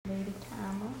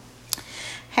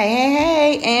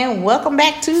Hey, and welcome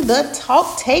back to the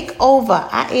Talk Takeover.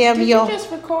 I am Did your... you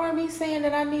just record me saying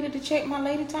that I needed to check my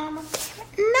lady timer?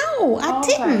 No, I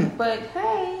didn't. But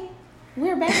hey,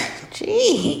 we're back.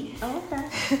 Gee.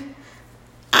 Okay.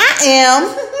 I am...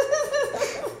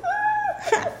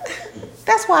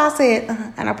 That's why I said,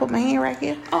 and I put my hand right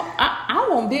here. Oh, I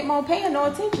won't bit more paying no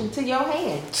attention to your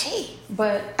hand. Gee.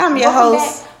 But I'm your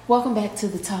host. Welcome back to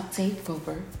the Talk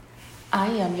Takeover. I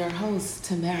am your host,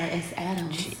 Tamara S.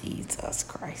 Adams. Jesus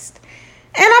Christ.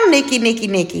 And I'm Nikki.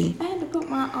 I had to put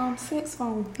my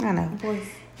saxophone I know. voice.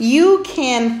 You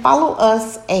can follow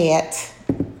us at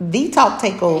The Talk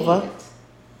Takeover.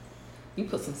 You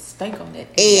put some stank on that.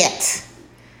 At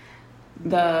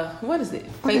what is it?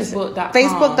 What is it?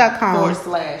 Facebook.com.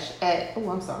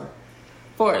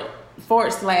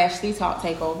 // The Talk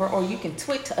Takeover, or you can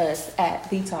tweet us at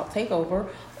The Talk Takeover,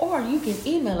 or you can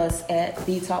email us at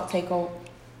TheTalkTakeover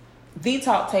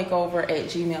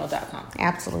 @gmail.com.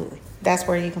 Absolutely. That's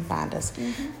where you can find us.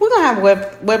 Mm-hmm. We're going to have a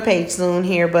web page soon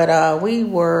here, but we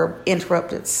were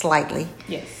interrupted slightly.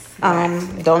 Yes.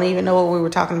 Don't even know what we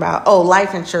were talking about. Oh,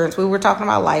 life insurance. We were talking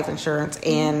about life insurance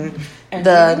and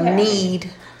the need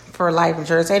for life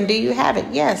insurance. And do you have it?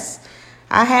 Yes.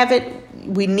 I have it.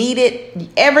 We need it.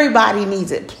 Everybody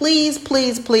needs it. Please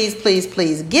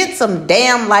get some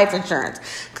damn life insurance.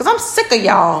 Because I'm sick of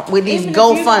y'all with these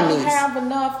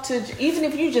GoFundMes. Even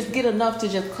if you just get enough to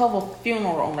just cover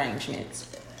funeral arrangements.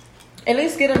 At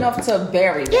least get enough to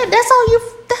bury them. Yeah, that's all you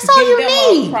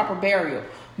need. A proper burial.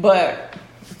 But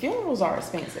funerals are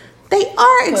expensive. They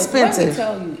are expensive.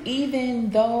 Let me tell you, even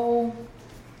though,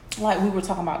 like we were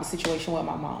talking about the situation with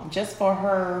my mom, just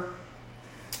for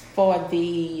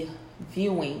the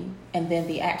viewing and then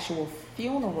the actual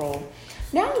funeral.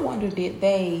 Now I wonder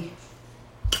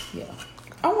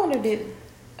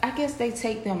I guess they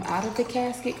take them out of the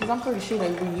casket, because I'm pretty sure they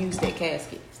reuse that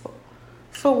casket.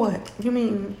 For what? You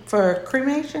mean for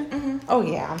cremation? Mm-hmm. Oh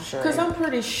yeah, I'm sure. Because I'm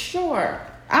pretty sure.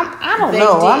 I don't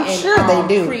know. I'm sure they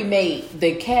do. Cremate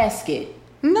the casket.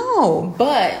 No,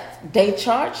 but they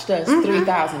charged us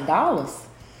 $3,000.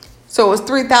 So it was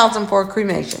 $3,000 for a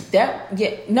cremation.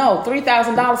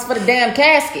 $3,000 for the damn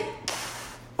casket.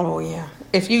 Oh yeah,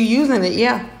 if you using it,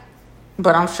 yeah.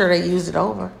 But I'm sure they used it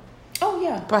over. Oh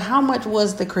yeah. But how much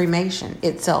was the cremation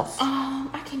itself?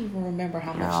 I can't even remember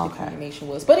how much the cremation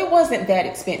was, but it wasn't that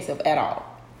expensive at all.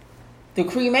 The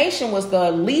cremation was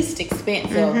the least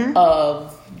expensive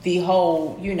of the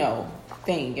whole,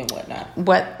 thing and whatnot.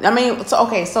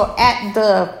 So at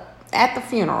the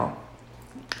funeral.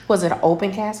 Was it an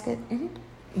open casket? Mm-hmm.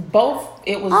 Both.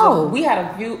 It was. We had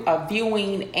a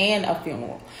viewing and a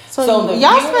funeral. So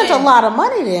y'all spent a lot of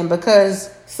money then,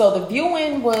 because. So the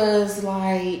viewing was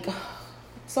like.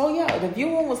 So yeah, the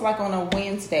viewing was like on a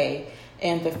Wednesday,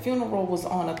 and the funeral was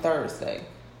on a Thursday.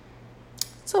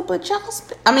 So, but y'all.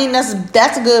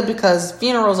 That's good, because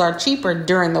funerals are cheaper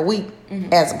during the week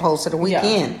as opposed to the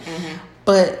weekend. Yeah. Mm-hmm.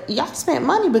 But y'all spent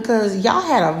money because y'all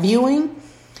had a viewing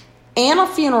and a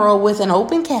funeral with an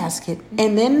open casket,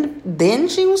 and then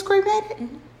she was cremated.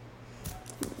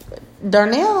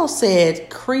 Darnell said,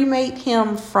 cremate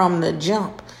him from the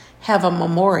jump. Have a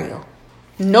memorial.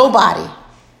 Nobody,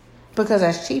 because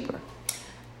that's cheaper.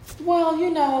 Well,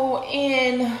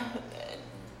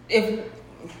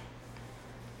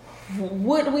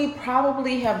 would we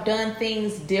probably have done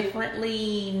things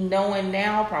differently knowing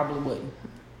now? Probably wouldn't.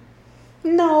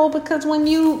 No, because when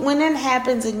it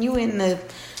happens and you in the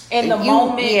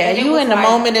moment. Yeah, you in the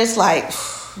moment. It's like,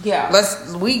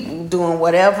 we doing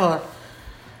whatever.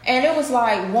 And it was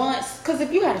like once, because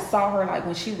if you had saw her like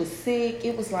when she was sick,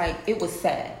 it was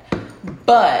sad.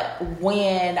 But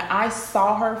when I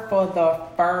saw her for the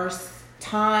first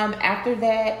time after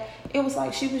that, it was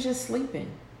like she was just sleeping.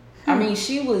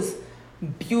 She was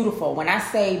beautiful. When I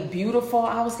say beautiful,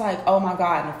 I was like, oh my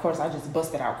God. And of course I just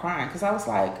busted out crying, because I was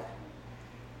like,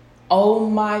 oh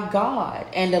my God.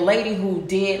 And the lady who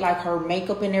did like her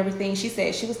makeup and everything, she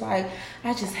said, she was like,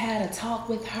 I just had a talk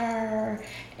with her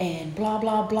and blah,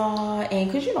 blah, blah. And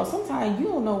because, sometimes you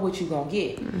don't know what you're going to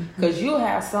get. Because you'll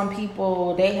have some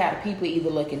people, they have people either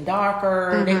looking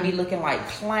darker, they be looking like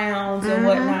clowns and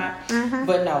whatnot.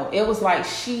 But no, it was like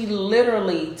she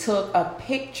literally took a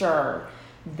picture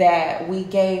that we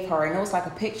gave her. And it was like a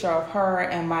picture of her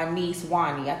and my niece,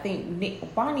 Wani. I think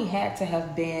Wani had to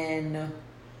have been...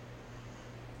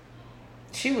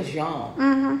 She was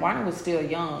young. Wani was still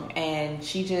young, and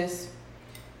she just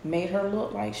made her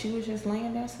look like she was just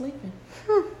laying there sleeping.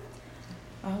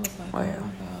 I was like, oh my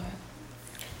God.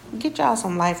 Get y'all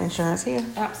some life insurance here.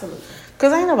 Absolutely.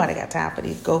 Because ain't nobody got time for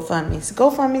these GoFundMes.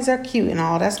 GoFundMes are cute and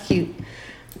all. That's cute.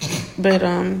 But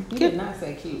You did not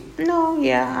say cute. No,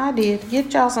 yeah, I did.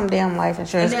 Get y'all some damn life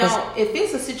insurance. Now, if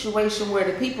it's a situation where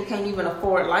the people can't even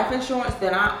afford life insurance,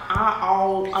 then I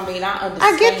understand.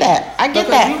 I get that.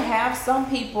 Because you have some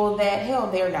people that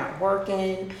they're not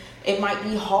working. It might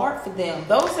be hard for them.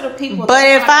 Those are the people. But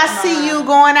if I see you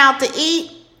going out to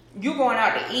eat,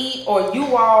 or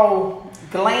you all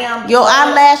glam, your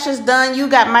eyelashes done, you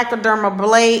got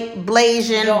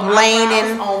microdermabrasion,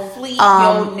 blading, on fleek,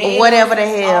 your nails, whatever the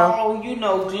hell, all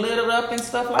glittered up and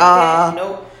stuff like that.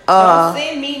 Nope. Don't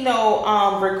send me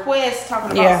no requests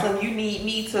talking about some you need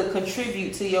me to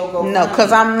contribute to your GoFundMe. No,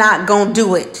 because I'm not gonna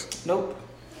do it. Nope.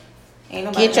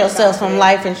 Get yourself some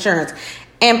life insurance.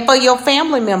 And for your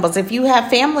family members, if you have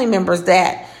family members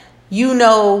that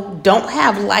don't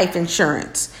have life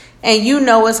insurance and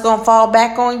it's gonna fall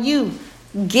back on you,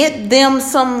 get them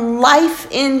some life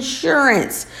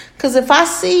insurance. Because if I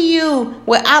see you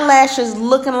with eyelashes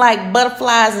looking like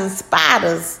butterflies and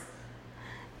spiders,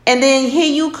 and then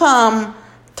here you come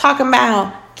talking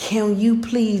about, can you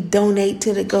please donate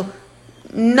to the go?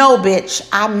 No, bitch,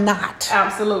 I'm not.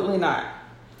 Absolutely not.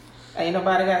 Ain't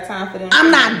nobody got time for them. I'm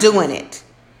not doing it.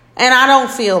 And I don't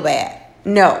feel bad.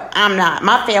 No, I'm not.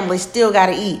 My family still got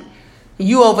to eat.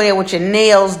 You over there with your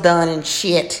nails done and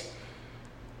shit.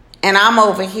 And I'm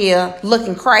over here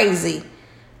looking crazy,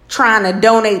 trying to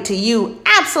donate to you.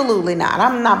 Absolutely not.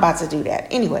 I'm not about to do that.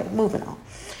 Anyway, moving on.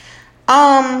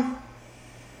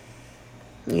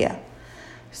 Yeah.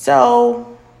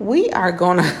 So we are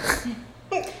gonna.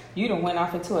 You done went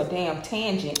off into a damn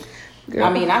tangent. Girl.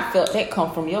 I felt that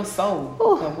come from your soul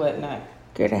and whatnot.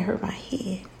 Girl, that hurt my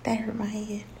head.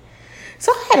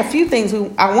 So I had a few things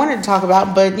I wanted to talk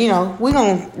about, but we're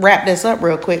gonna wrap this up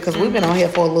real quick because we've been on here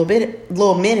for a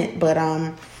little minute. But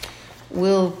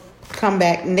we'll come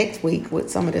back next week with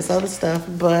some of this other stuff.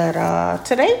 But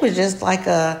today was just like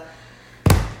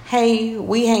hey,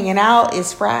 we hanging out.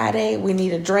 It's Friday. We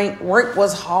need a drink. Work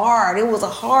was hard. It was a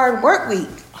hard work week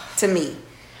to me.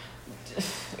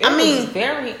 Wait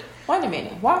a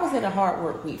minute. Why was it a hard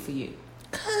work week for you?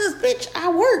 Cause bitch, I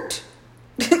worked.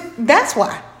 That's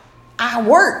why. I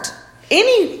worked.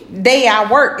 Any day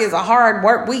I work is a hard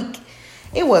work week.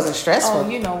 It wasn't stressful. Oh,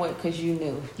 you know what? Because you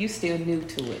knew. You still new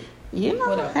to it.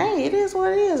 Hey, it is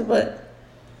what it is, but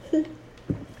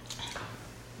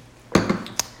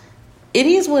it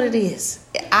is what it is.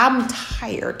 I'm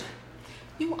tired.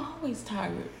 You always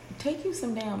tired. Take you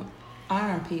some damn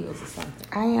iron pills or something.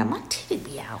 I am. My titty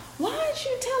be out. Why aren't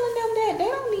you telling them that? They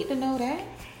don't need to know that.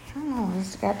 I don't know. I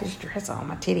just got this dress on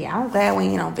my titty. I'm glad we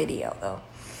ain't on video though.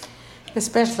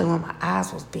 Especially when my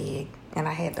eyes was big and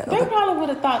I had the They probably would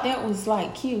have thought that was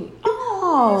like cute.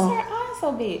 Oh, why is her eyes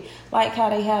so big? Like how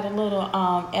they had a little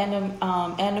anime.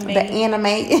 The anime.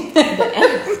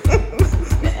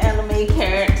 The anime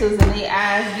characters and their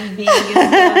eyes be big and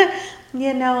stuff.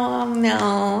 No.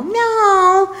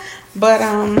 But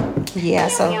yeah.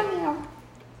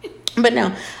 But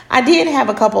no, I did have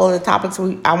a couple of the topics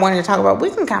I wanted to talk about. We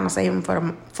can kind of save them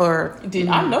for.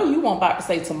 I know you weren't about to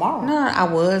say tomorrow. No, I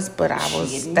was, but I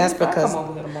was. That's because come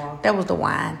over here tomorrow. That was the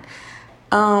wine.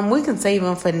 We can save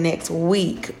them for next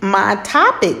week. My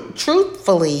topic,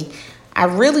 truthfully, I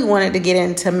really wanted to get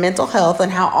into mental health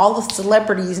and how all the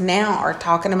celebrities now are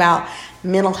talking about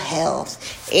mental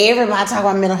health. Everybody talking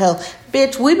about mental health.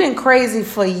 Bitch, we've been crazy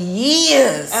for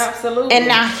years. Absolutely. And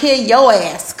now here your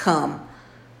ass come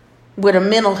with a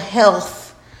mental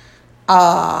health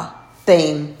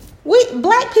thing.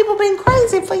 Black people been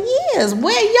crazy for years.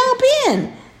 Where y'all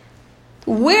been?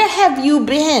 Where have you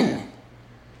been?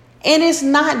 And it's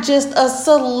not just a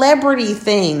celebrity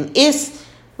thing.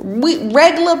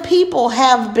 Regular people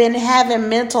have been having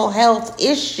mental health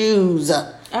issues.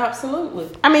 Absolutely.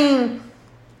 I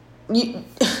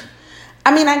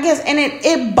guess, and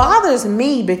it bothers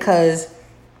me because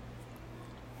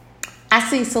I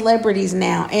see celebrities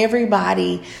now,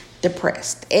 everybody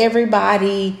depressed,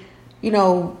 everybody,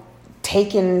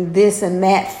 taking this and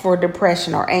that for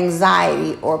depression or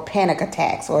anxiety or panic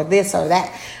attacks or this or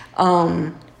that.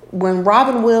 When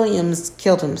Robin Williams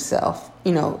killed himself,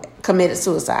 committed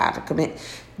suicide,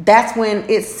 that's when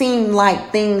it seemed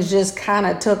like things just kind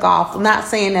of took off. I'm not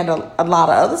saying that a lot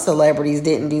of other celebrities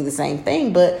didn't do the same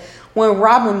thing, but when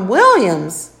Robin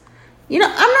Williams,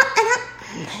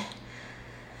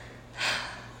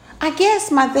 I guess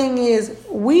my thing is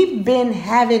we've been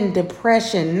having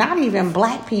depression, not even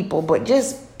black people, but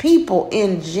just people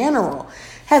in general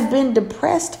have been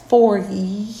depressed for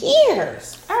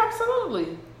years.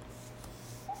 Absolutely.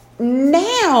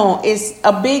 Now it's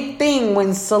a big thing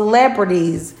when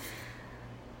celebrities,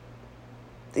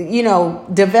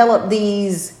 develop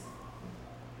these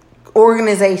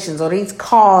organizations or these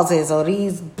causes or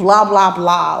these blah, blah,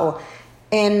 blah.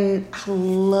 And I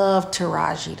love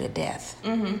Taraji to death.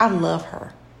 I love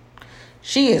her.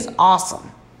 She is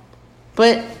awesome.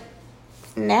 But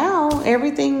now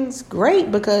everything's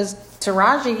great because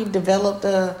Taraji developed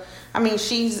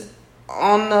she's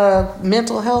on the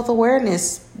mental health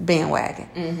awareness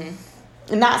bandwagon.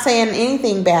 Not saying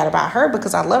anything bad about her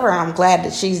because I love her. I'm glad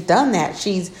that she's done that.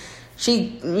 She's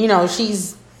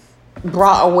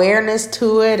brought awareness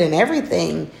to it and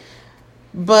everything.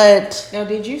 But now,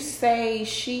 did you say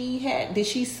did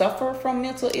she suffer from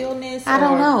mental illness? I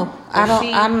don't know.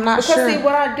 I'm not sure. Because see,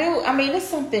 what I do, it's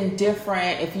something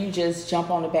different if you just jump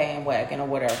on the bandwagon or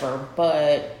whatever.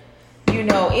 But,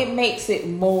 it makes it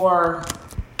more,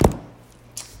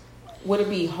 would it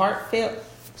be heartfelt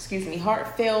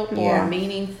or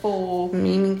meaningful?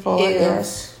 Meaningful,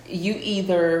 yes. You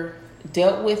either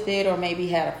dealt with it or maybe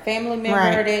had a family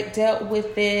member that dealt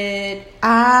with it.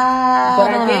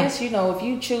 I guess if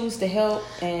you choose to help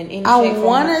in any shape, I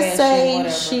want to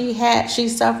say she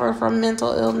suffered from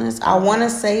mental illness. I want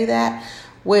to say that,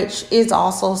 which is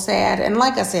also sad. And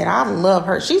like I said, I love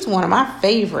her. She's one of my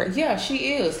favorites. Yeah,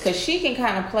 she is, because she can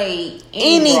kind of play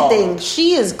anything. Role.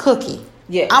 She is Cookie.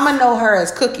 Yes. I'm gonna know her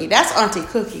as Cookie. That's Auntie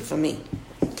Cookie for me,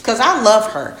 because I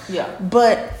love her. Yeah,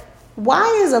 but why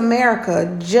is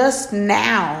America just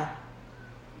now,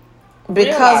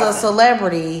 because a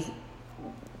celebrity,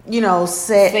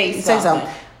 say something,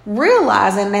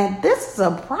 realizing that this is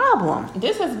a problem?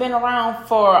 This has been around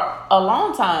for a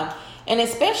long time, and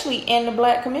especially in the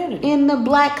black community. In the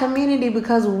black community,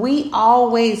 because we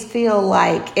always feel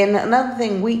like, and another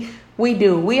thing we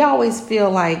always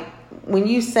feel like when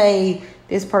you say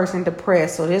this person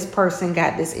depressed or this person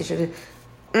got this issue,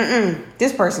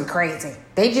 this person crazy.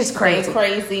 They just crazy. They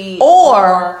crazy.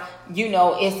 Or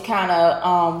it's kind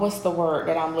of, what's the word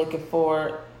that I'm looking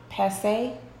for?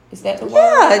 Passe? Is that the word?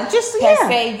 Yeah, just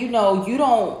passe. You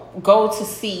don't go to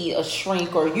see a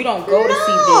shrink, or you don't go to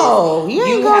see this.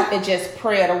 You have to just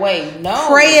pray it away. No.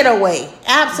 Pray it away.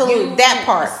 Absolutely. That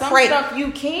part. Some stuff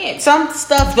you can't. Some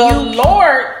stuff the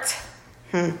Lord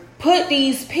put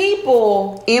these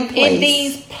people in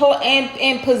place,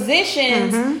 in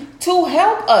positions to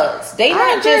help us. They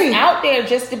not just out there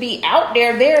just to be out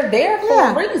there. They're there for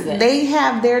a reason. They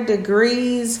have their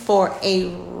degrees for a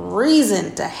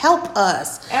reason to help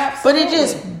us. Absolutely. But it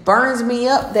just burns me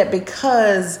up that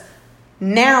because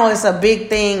now it's a big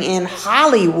thing in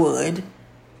Hollywood,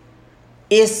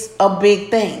 it's a big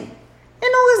thing.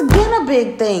 It's been a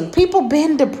big thing. People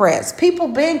been depressed. People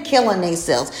been killing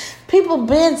themselves. People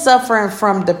been suffering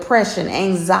from depression,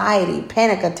 anxiety,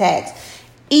 panic attacks,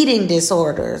 eating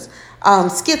disorders,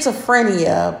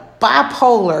 schizophrenia,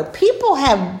 bipolar. People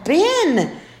have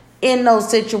been in those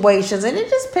situations, and it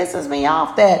just pisses me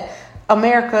off that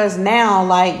America is now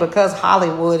like, because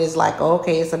Hollywood is like,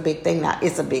 okay, it's a big thing now.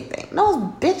 It's a big thing.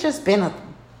 No, bitch, it's been a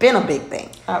big thing.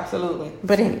 Absolutely.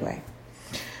 But anyway.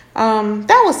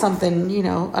 That was something,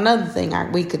 another thing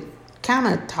we could kind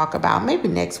of talk about maybe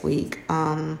next week.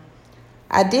 I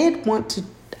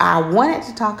wanted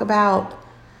to talk about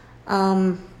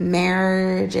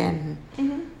marriage and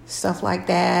stuff like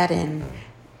that. And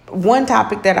one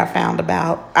topic that I found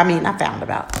about. Am I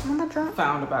drunk?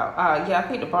 Found about. Yeah, I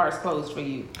think the bar is closed for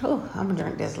you. Oh, I'm gonna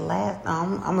drink this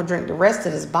I'm gonna drink the rest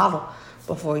of this bottle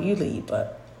before you leave.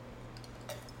 But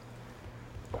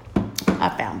I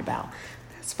found about.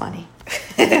 It's funny.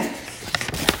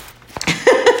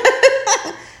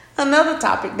 Another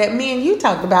topic that me and you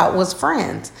talked about was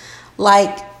friends.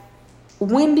 Like,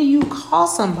 when do you call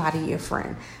somebody your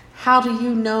friend? How do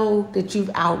you know that you've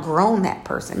outgrown that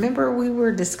person? Remember, we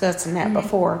were discussing that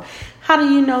before. How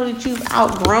do you know that you've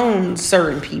outgrown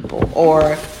certain people?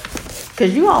 Or,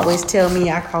 because you always tell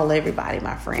me I call everybody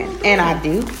my friend. And I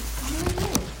do.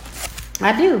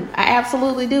 I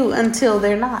absolutely do, until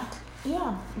they're not.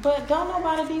 Yeah, but don't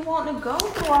nobody be wanting to go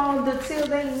through all the till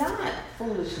they not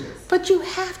foolishness. But you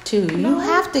have to. No. You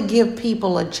have to give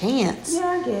people a chance. Yeah,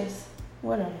 I guess.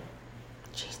 Whatever.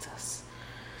 Jesus.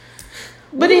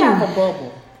 But we have a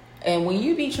bubble, and when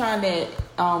you be trying to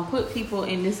put people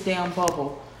in this damn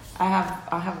bubble, I have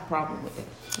a problem with it.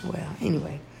 Well,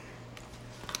 anyway,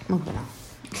 moving on.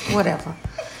 Whatever.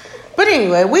 But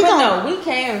anyway, we can delve.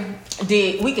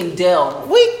 We can delve.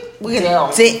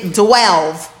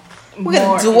 We're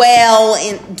gonna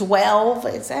dwell.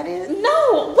 Is that it?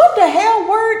 No. What the hell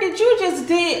word did you just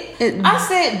did? I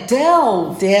said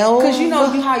delve. Delve. Because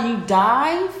how you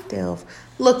dive. Delve.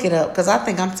 Look it up, because I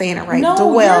think I'm saying it right. No,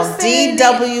 dwell.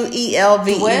 DWELVE.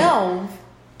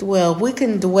 Dwell. We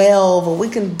can dwell, or we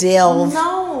can delve.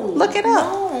 No. Look it up.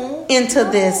 No. Into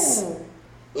this.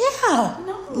 Yeah.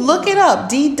 No. Look it up.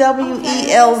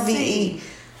 DWELVE.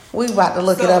 We about to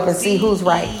look it up and see who's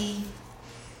right.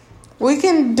 We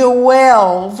can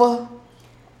delve.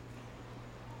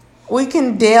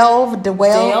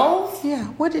 Delve? Yeah.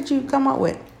 What did you come up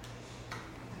with?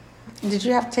 Did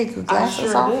you have to take your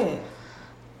glasses off? I sure did.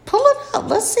 Pull it up.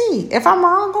 Let's see. If I'm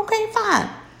wrong, okay, fine.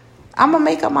 I'm going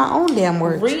to make up my own damn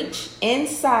words. Reach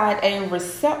inside a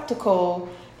receptacle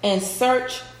and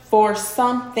search for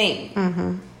something.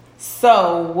 Mm-hmm.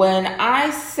 So when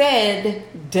I said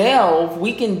delve,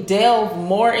 we can delve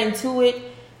more into it.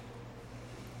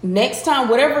 Next time,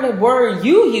 whatever the word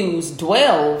you use,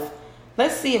 delve,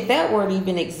 let's see if that word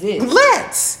even exists.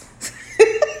 Let's.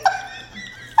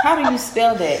 How do you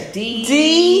spell that?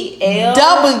 D-W-E-L.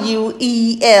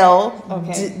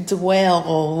 Okay.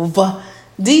 Delve.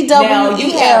 Now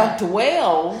you have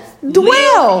Dwell.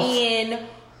 live in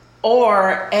or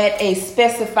at a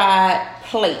specified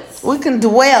place. We can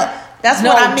dwell. That's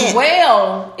what I meant.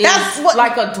 Dwell is That's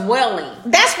like a dwelling.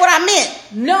 That's what I meant.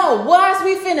 No, why is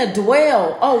we finna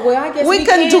dwell? Oh, well, I guess We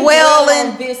can can dwell on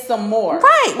in- this some more.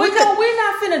 Right, But we no, could- we're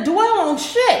not finna dwell on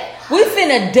shit. We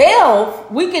finna delve.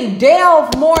 We can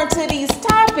delve more into these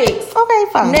topics. Okay,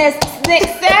 fine. Next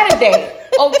Saturday,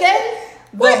 okay?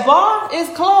 The bar is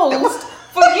closed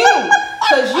for you.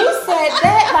 Because you said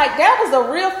that like that was a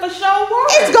real for sure word.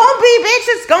 It's gonna be, bitch.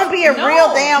 It's gonna be a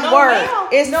real damn word. Ma'am.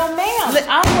 It's No, ma'am.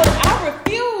 I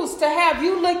refuse to have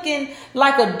you looking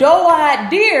like a doe-eyed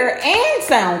deer and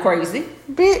sound crazy.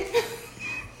 Bit.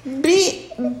 But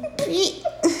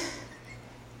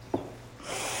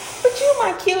you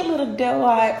my cute little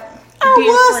doe-eyed I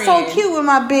dear was friend. so cute with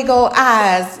my big old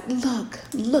eyes.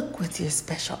 Look with your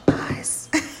special eyes.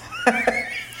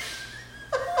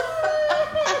 I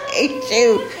hate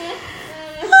you.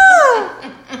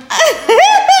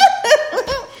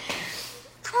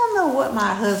 I don't know what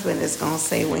my husband is gonna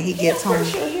say when he gets I'm home.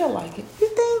 sure he'll like it. You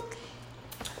think?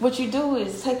 What you do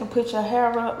is take and put your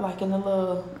hair up like in a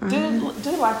little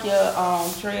do like your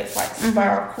dreads like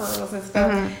spiral curls and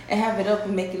stuff and have it up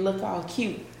and make it look all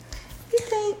cute. You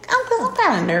think? I'm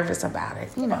kind of nervous about it.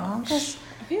 You know, I just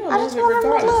He'll want him to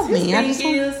regardless. love His me. I thing just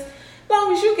want. is,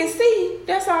 long as you can see,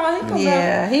 that's all he can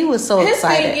Yeah, he was so His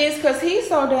excited. thing is because he's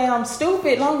so damn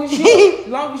stupid. Long as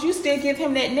you still give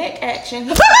him that neck action,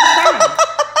 he's fine.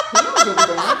 He don't give a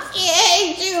damn. He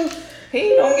hates you.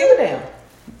 He don't give a damn.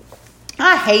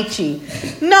 I hate you.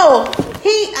 No,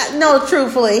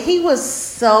 truthfully, he was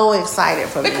so excited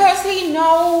for me. Because he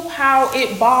know how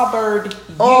it bothered you.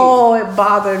 Oh, it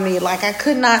bothered me. Like I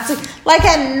could not see, like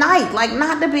at night, like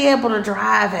not to be able to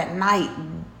drive at night,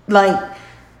 like,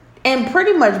 and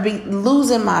pretty much be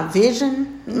losing my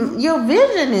vision. Your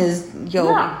vision is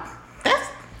Yeah. That's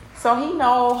So he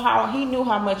knew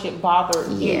how much it bothered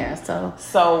you. yeah. So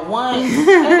One, and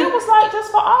it was like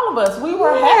just for all of us. We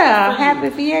were happy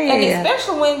for you. Yeah. And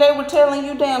especially when they were telling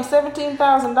you, damn,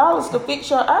 $17,000 to fix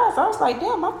your eyes. I was like,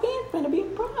 damn, my friend finna be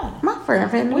blind. My friend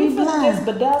finna We be finna just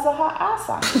blind. bedazzle her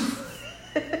eyesight.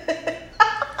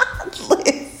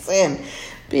 Listen,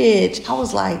 bitch. I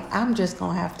was like, I'm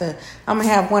gonna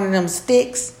have one of them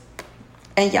sticks,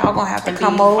 and y'all gonna have to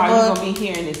come over. Are you gonna be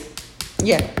hearing this?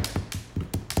 Yeah.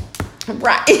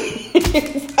 Right.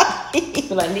 Be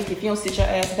like, Nick, if you don't sit your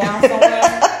ass down somewhere,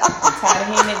 I'm tired of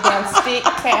hearing that damn stick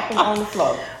tapping on the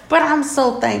floor. But I'm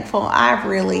so thankful. I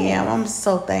really am. I'm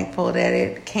so thankful that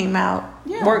it came out,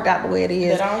 worked out the way it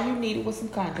is. That all you needed was some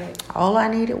contact. All I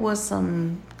needed was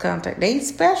some contact. They ain't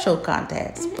special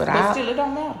contacts, but still, it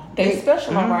don't matter. They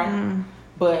special, all right.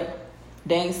 But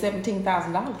they ain't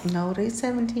 $17,000. No, they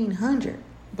 1,700.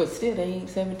 But still, they ain't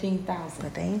 17,000.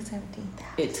 But they ain't 17,000.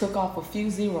 It took off a few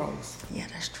zeros. Yeah,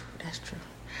 that's true. That's true.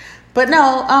 But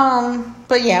no,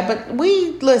 but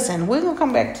we're gonna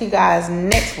come back to you guys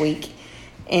next week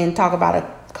and talk about a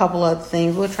couple other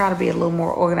things. We'll try to be a little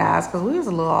more organized because we was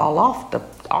a little all off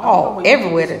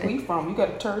everywhere today. Where you from? You got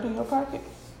a turd in your pocket?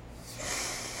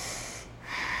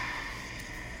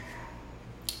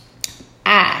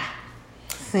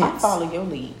 I follow your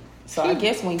lead. So I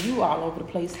guess when you all over the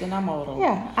place, then I'm all over.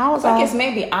 Yeah, I guess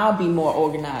maybe I'll be more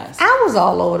organized. I was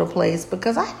all over the place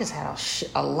because I just had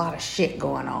a lot of shit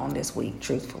going on this week,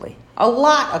 truthfully. A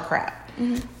lot of crap.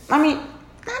 Mm-hmm. I mean,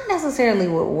 not necessarily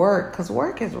with work, because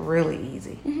work is really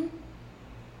easy. Mm-hmm.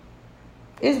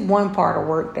 It's one part of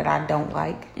work that I don't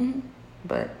like,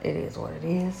 but it is what it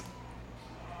is.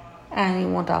 I don't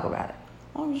even want to talk about it.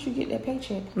 As long as you get that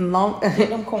paycheck. Get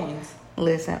them coins.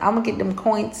 Listen, I'm going to get them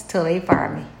coins till they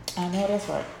fire me. I know that's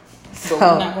right. So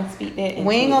we're not going to speak that into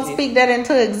We ain't going to speak that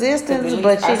into existence,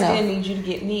 but I still need you to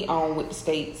get me on with the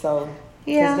state, so.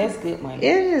 Yeah. Because that's good money.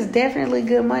 It is definitely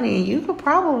good money, and you could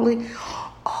probably.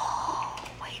 Oh,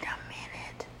 wait a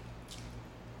minute.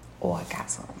 Oh, I got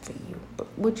something for you. But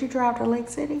would you drive to Lake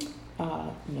City?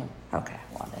 No. Okay.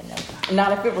 Well, then never mind.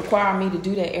 Not if it required me to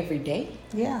do that every day.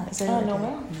 Yeah. Is Oh, it no, okay?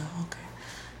 ma'am. No. Okay.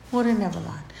 Well, then never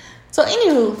mind. So,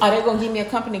 anywho, Are they gonna give me a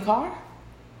company car?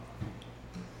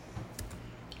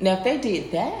 Now, if they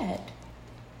did that,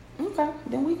 okay,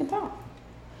 then we can talk.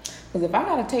 Because if I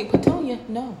gotta take Petunia,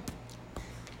 no.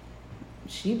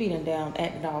 She be done down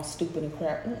acting all stupid and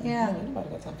crap. Yeah. No, nobody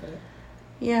got time for that.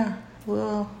 yeah,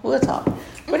 we'll talk.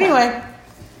 But anyway,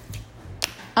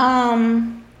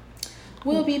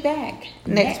 We'll be back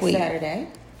Next week. Saturday.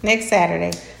 next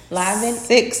Saturday, Live and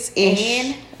 6-ish.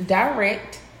 and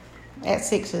direct. At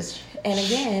 6-ish. And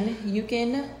again, you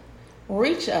can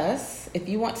reach us if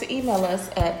you want to email us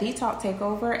at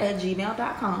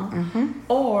thetalktakeover@gmail.com,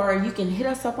 or you can hit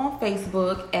us up on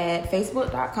Facebook at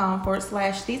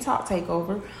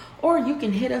facebook.com/thetalktakeover, or you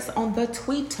can hit us on the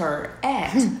Twitter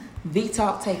at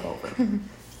thetalktakeover.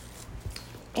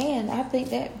 And I think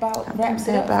that about wraps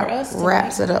it up for us tonight.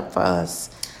 Wraps it up for us.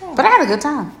 Yeah. But I had a good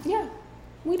time. Yeah,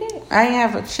 we did. I ain't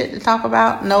have a shit to talk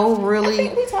about. No, I really.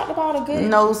 think we talked about a good.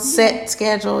 No set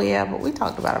schedule, yeah, but we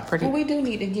talked about it pretty. Well, we do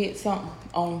need to get something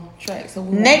on track, so we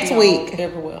won't Next be week. all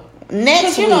everywhere. Next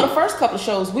Because week, you know, the first couple of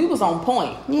shows we was on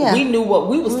point. Yeah. We knew what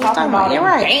we was talking about. You're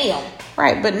And right. Damn.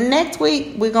 right? But next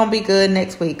week we're gonna be good.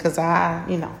 Next week, because I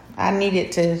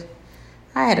needed to.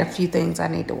 I had a few things I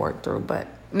need to work through, but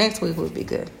next week would be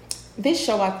good. This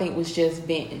show, I think, was just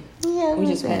venting. Yeah, We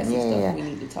just had some stuff yeah. we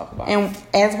need to talk about. And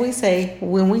as we say,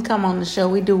 when we come on the show,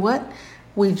 we do what?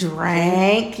 We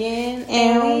drank Drinking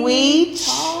and we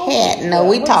talk. chat. No,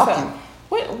 we What's talking. up?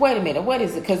 Wait a minute. What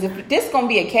is it? Because if this gonna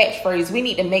be a catchphrase, we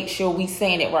need to make sure we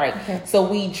saying it right. Okay. So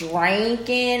we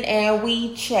drinking and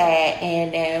we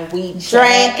chatting and we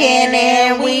Drinking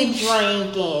and we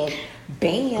drinking.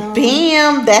 Bam.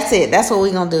 Bam. That's it. That's what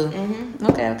we gonna do. Mm-hmm.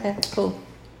 Okay. Cool.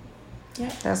 Yeah.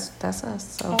 That's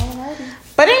us. So. Alrighty.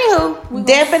 But anywho, We're gonna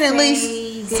definitely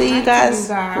say see you goodnight to guys. you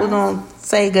guys. We're gonna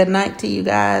say good night to you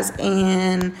guys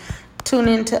and tune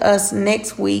in to us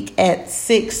next week at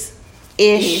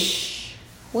 6-ish.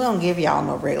 We don't give y'all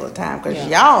no regular time because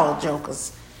y'all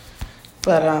jokers.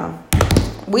 But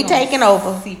we taking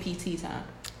over. CPT time.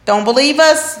 Don't believe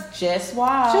us? Just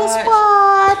watch. Just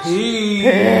watch. Peace.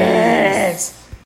 Peace.